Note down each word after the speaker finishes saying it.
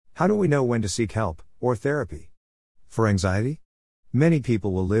How do we know when to seek help, or therapy? For anxiety? Many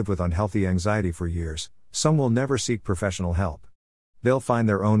people will live with unhealthy anxiety for years, some will never seek professional help. They'll find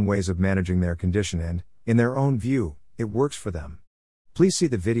their own ways of managing their condition and, in their own view, it works for them. Please see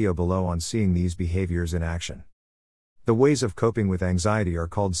the video below on seeing these behaviors in action. The ways of coping with anxiety are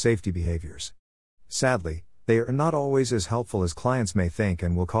called safety behaviors. Sadly, they are not always as helpful as clients may think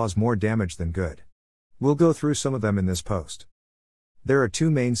and will cause more damage than good. We'll go through some of them in this post. There are two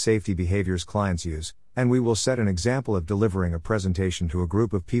main safety behaviors clients use, and we will set an example of delivering a presentation to a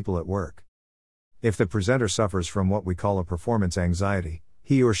group of people at work. If the presenter suffers from what we call a performance anxiety,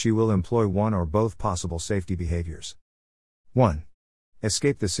 he or she will employ one or both possible safety behaviors. 1.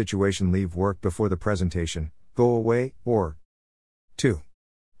 Escape the situation, leave work before the presentation, go away, or 2.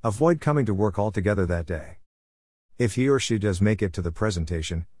 Avoid coming to work altogether that day. If he or she does make it to the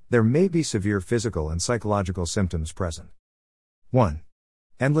presentation, there may be severe physical and psychological symptoms present. 1.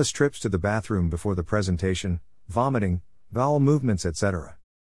 Endless trips to the bathroom before the presentation, vomiting, bowel movements, etc.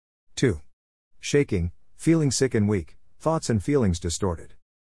 2. Shaking, feeling sick and weak, thoughts and feelings distorted.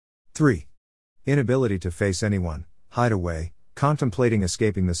 3. Inability to face anyone, hide away, contemplating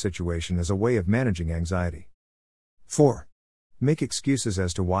escaping the situation as a way of managing anxiety. 4. Make excuses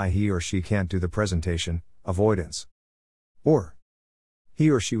as to why he or she can't do the presentation, avoidance. Or he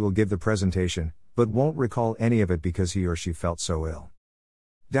or she will give the presentation, but won't recall any of it because he or she felt so ill.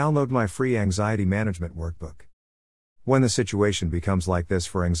 Download my free anxiety management workbook. When the situation becomes like this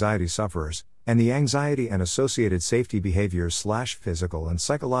for anxiety sufferers, and the anxiety and associated safety behaviors / physical and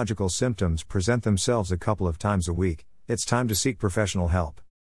psychological symptoms present themselves a couple of times a week, it's time to seek professional help.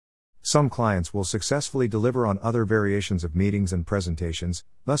 Some clients will successfully deliver on other variations of meetings and presentations,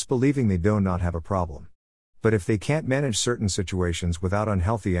 thus believing they do not have a problem. But if they can't manage certain situations without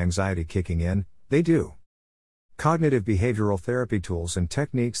unhealthy anxiety kicking in, they do. Cognitive behavioral therapy tools and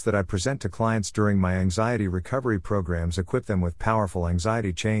techniques that I present to clients during my anxiety recovery programs equip them with powerful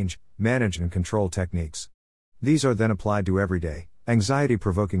anxiety change, manage and control techniques. These are then applied to everyday,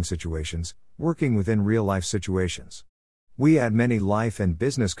 anxiety-provoking situations, working within real-life situations. We add many life and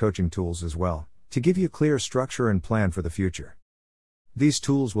business coaching tools as well, to give you clear structure and plan for the future. These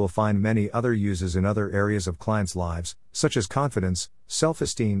tools will find many other uses in other areas of clients' lives, such as confidence,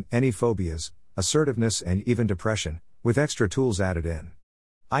 self-esteem, any phobias, assertiveness and even depression, with extra tools added in.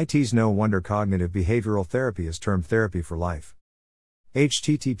 It's no wonder cognitive behavioral therapy is termed therapy for life.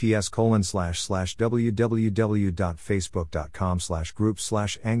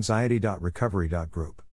 https://www.facebook.com/group/anxiety.recovery.group